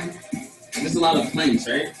take time. There's a lot of planks,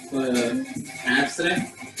 right? For abs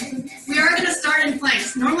today? We are going to start in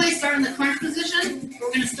planks. Normally I start in the crunch position. But we're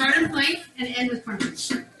going to start in plank and end with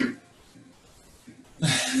crunches.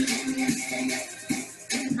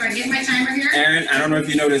 Alright, get my timer here. Aaron, I don't know if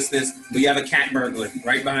you noticed this, but you have a cat burglar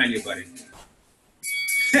right behind you, buddy.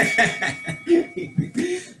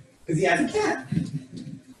 Because he has a cat.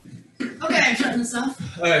 Okay, I'm shutting this off.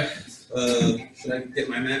 Alright, should I get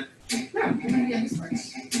my mat? No, I'm going to get this part.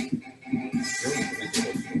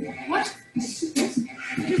 What?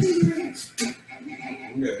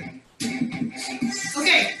 I'm good.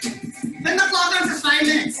 Okay, put the clock on for 5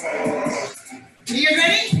 minutes. Are you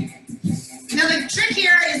ready? Now the trick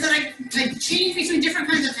here is that I change between different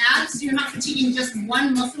kinds of abs, so you're not fatiguing just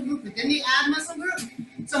one muscle group within the ab muscle group.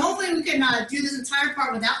 So hopefully we can do this entire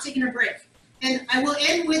part without taking a break. And I will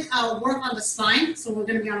end with work on the spine, so we're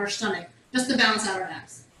going to be on our stomach, just to balance out our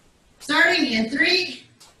abs. Starting in 3,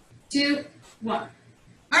 2, 1.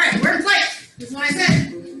 All right, we're in plank. This is what I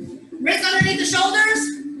said. Wrists underneath the shoulders,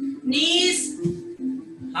 knees.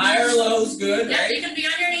 High or low is good, Yeah, right? you can be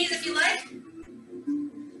on your knees if you like.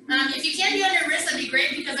 If you can be on your wrists, that'd be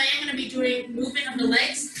great because I am going to be doing movement of the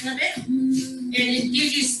legs in a bit. And it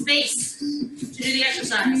gives you space to do the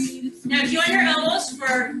exercise. Now, if you're on your elbows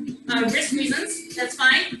for wrist reasons, that's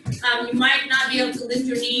fine. You might not be able to lift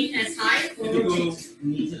your knee as high.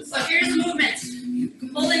 So here's the movement.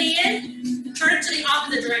 Pull the knee in, turn it to the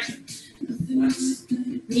opposite direction.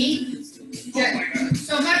 Knee. Good.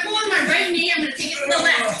 So if I pull in my right knee, I'm going to take it to the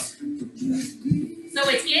left. So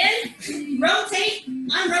it's in, rotate,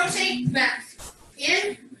 unrotate, back.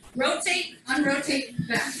 In, rotate, unrotate,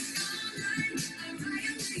 back.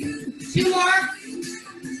 2 more.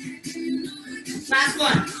 Last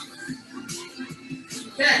one.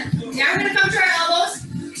 Good. Now we're going to come to our elbows so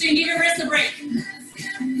you can give your wrist a break.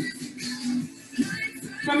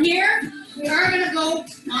 From here, we are going to go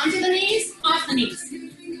onto the knees, off the knees.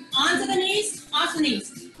 Onto the knees, off the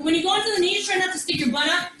knees. But when you go onto the knees, try not to stick your butt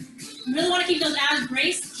up. You really want to keep those abs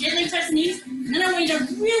braced. Gently touch the knees. And then I want you to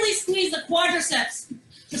really squeeze the quadriceps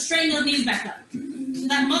to straighten those knees back up. So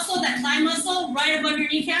that muscle, that thigh muscle, right above your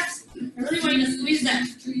kneecaps, I really want you to squeeze that.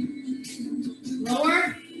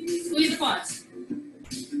 Lower, squeeze the quads.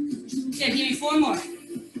 Okay, give me 4 more.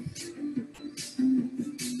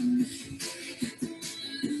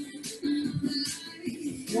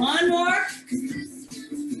 One more.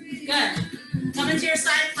 Good. Come into your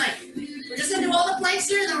side plank. We're just going to do all the planks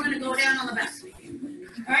here, then we're going to go down on the back.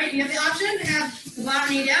 All right, you have the option to have the bottom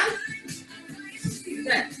knee down.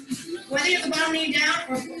 Good. Whether you have the bottom knee down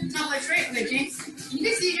or top leg straight. Okay, James. You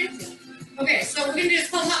can see it. Okay, so we're going to do this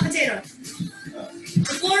called hot potato.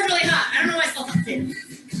 The floor is really hot. I don't know why it's called hot potato.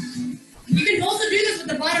 You can also do this with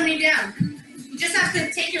the bottom knee down. You just have to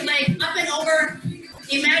take your leg up and over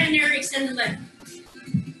the imaginary extended leg.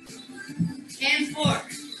 And 4.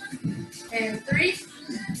 And 3.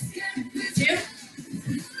 2.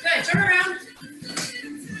 Good. Turn around.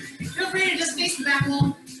 Feel free to just face the back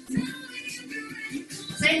wall.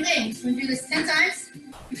 Same thing. We're going to do this 10 times.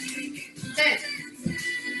 10.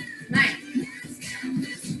 9.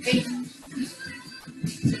 8.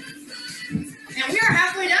 And we are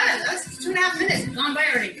halfway done. That's 2.5 minutes. Gone by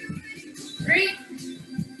already. 3.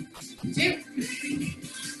 2.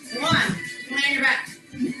 1. Lay on your back.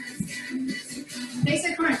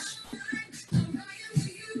 Basic crunch.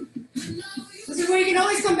 This is where you can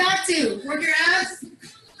always come back to. Work your abs.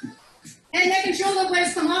 Head, neck, and shoulder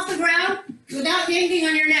blades come off the ground without yanking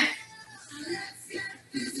on your neck.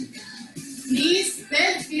 Knees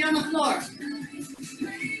bent, feet on the floor.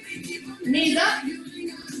 Knees up.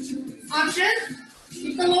 Option.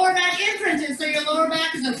 Keep the lower back imprinted so your lower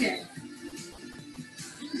back is okay.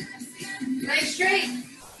 Legs straight.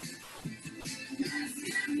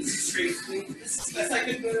 Straight. This is best I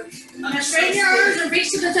could do. I'm going to straighten your arms and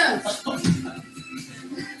reach to the toes.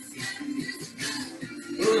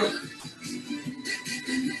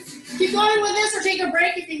 Keep going with this or take a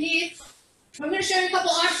break if you need. I'm going to show you a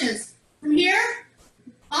couple options. From here,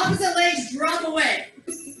 opposite legs drop away.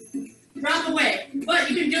 Drop away. But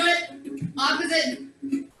you can do it opposite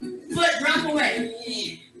foot drop away.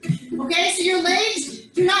 Okay, so your legs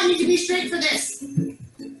do not need to be straight for this.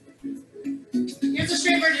 Here's the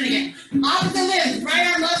straight version again. Opposite limb, right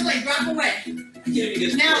arm, left leg, drop away.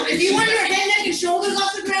 Now, if you want your head, neck, and shoulders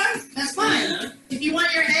off the ground, that's fine. If you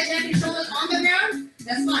want your head, neck, and shoulders on the ground,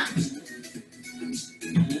 that's fine.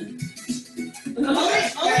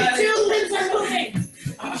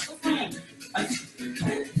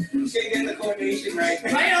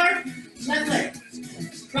 Left leg.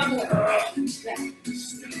 Drop away. Yeah.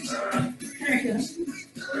 There you go.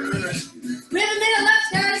 We have a minute left,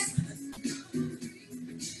 guys.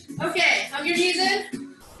 Okay, hug your knees in.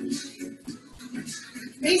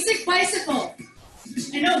 Basic bicycle.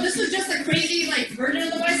 I know this was just a crazy version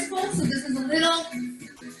of the bicycle, so this is a little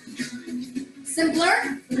simpler,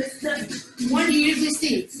 but it's the one you usually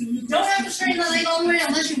see. You don't have to straighten the leg all the way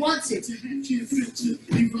unless you want to.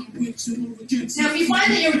 Now, if you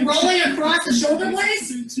find that you're rolling across the shoulder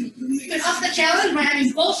blades, you can up the challenge by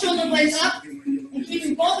having both shoulder blades up and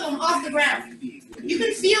keeping both of them off the ground. You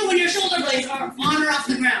can feel when your shoulder blades are on or off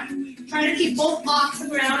the ground. Try to keep both off the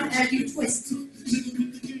ground as you twist.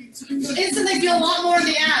 You'll instantly feel a lot more in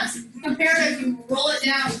the abs compared to if you roll it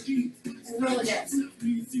down and roll it down.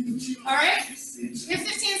 All right? You have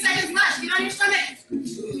 15 seconds left. Get on your stomach.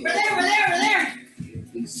 We're there, we're there, we're there.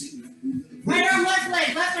 Right arm, left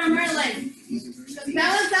leg. Left arm, right leg. Just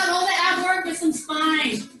balance out all the ab work with some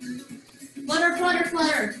spine. Flutter, flutter,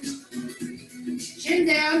 flutter. Chin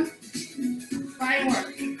down. Spine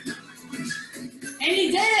work. And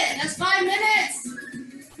you did it. That's 5 minutes.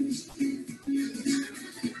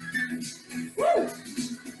 Woo.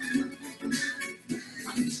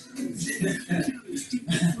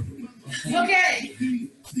 Okay.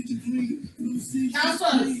 Child's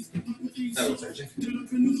pose.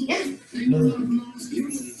 Yeah.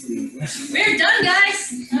 We're done, guys.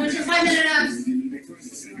 That was your 5-minute abs.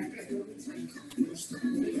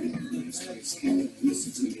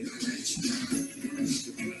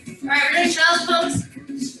 All right, we're doing child's pose.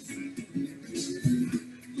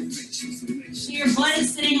 So your butt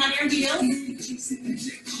is sitting on your heels.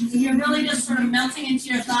 And you're really just sort of melting into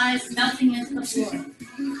your thighs, melting into the floor.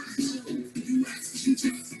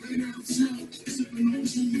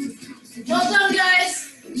 Well done, guys.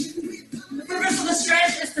 The purpose of the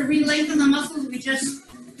stretch is to re-lengthen the muscles we just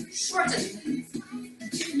shortened.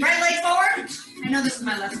 Right leg forward. I know this is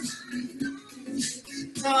my left.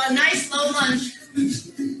 So a nice low lunge.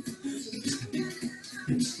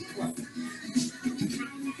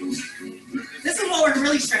 This is what we're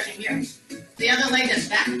really stretching here. The other leg is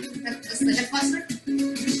back. That's the hip flexor.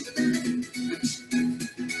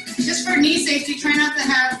 Just for knee safety, try not to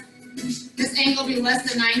have this ankle be less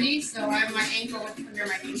than 90. So I have my ankle under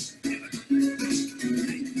my knee.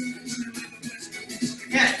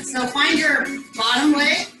 Good. So find your bottom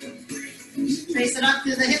leg. Trace it up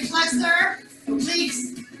to the hip flexor,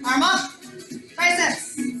 obliques, arm up,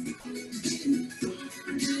 triceps.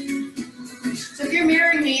 So if you're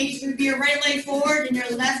mirroring me, it would be your right leg forward and your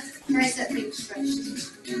left tricep being stretched.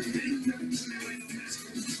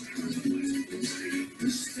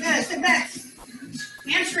 Good, sit back.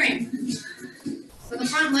 Hamstring. So the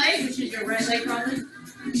front leg, which is your right leg probably.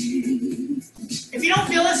 If you don't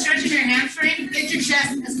feel it stretching your hamstring, get your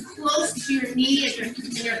chest as close to your knee as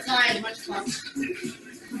your thigh as much as possible.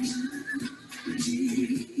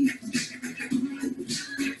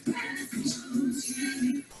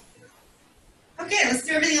 Okay, let's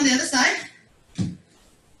do everything on the other side.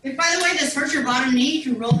 If, by the way, this hurts your bottom knee, you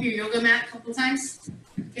can roll up your yoga mat a couple times.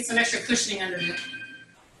 Get some extra cushioning under it.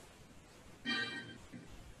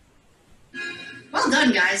 Well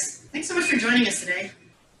done, guys. Thanks so much for joining us today.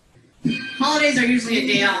 Holidays are usually a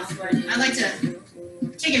day off, but I like to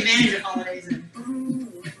take advantage of holidays and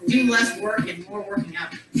do less work and more working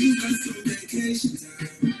out.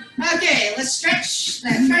 Okay, let's stretch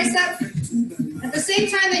that tricep. At the same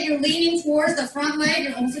time that you're leaning towards the front leg,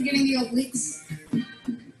 you're also getting the obliques.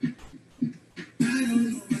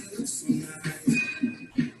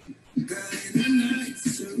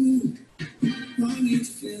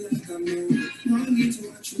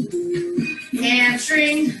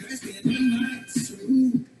 Hamstring.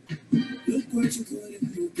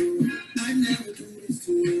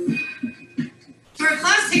 Our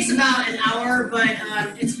class takes about an hour, but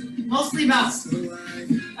it's mostly about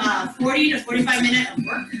 40 to 45 minutes of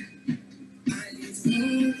work.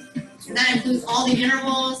 And that includes all the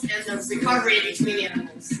intervals and the recovery in between the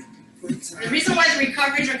intervals. The reason why the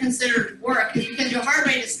recoveries are considered work is because your heart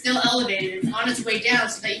rate is still elevated. It's on its way down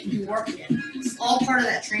so that you can do work again. It's all part of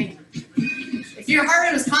that training. If your heart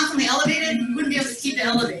rate was constantly elevated, you wouldn't be able to keep it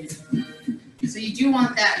elevated. So you do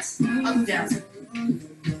want that up and down.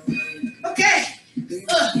 Okay.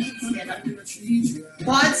 Stand up.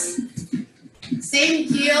 Quads. Same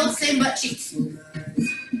heel, same butt cheeks.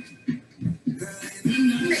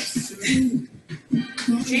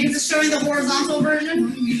 James is showing the horizontal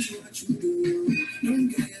version.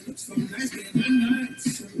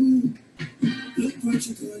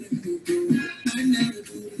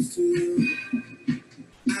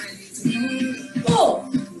 Oh!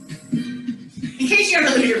 In case you ever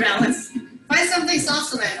lose your balance. soft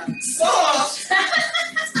stiletto. Soft.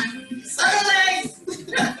 Other legs.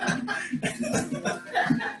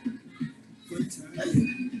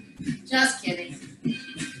 Just kidding.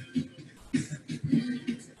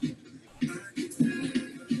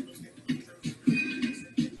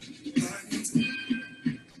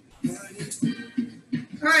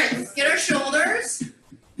 All right, let's get our shoulders.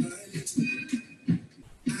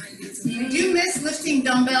 We do miss lifting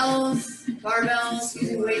dumbbells, barbells,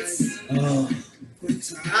 using weights. Oh.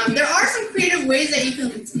 There are some creative ways that you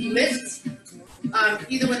can lift,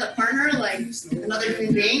 either with a partner, like another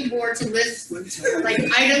human being, or to lift like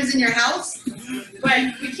items in your house.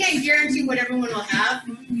 But we can't guarantee what everyone will have,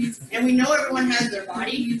 and we know everyone has their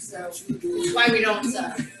body, so that's why we don't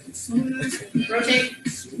rotate.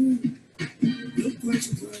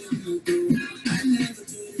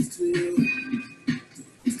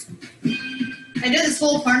 I did this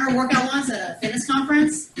whole partner workout once at a fitness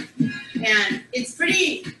conference, and it's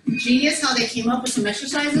pretty genius how they came up with some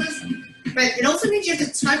exercises, but it also means you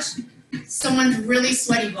have to touch someone's really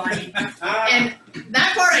sweaty body, and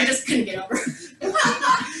that part I just couldn't get over. You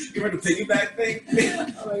remember the piggyback thing?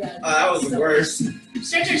 Oh my god. That was the worst.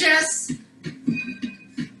 Stretch your chest.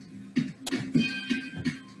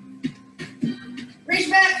 Reach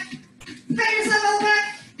back. Pat yourself on the back.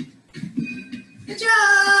 Good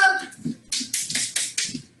job.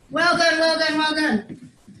 Well done, well done, well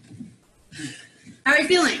done. How are you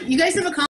feeling? You guys have accomplished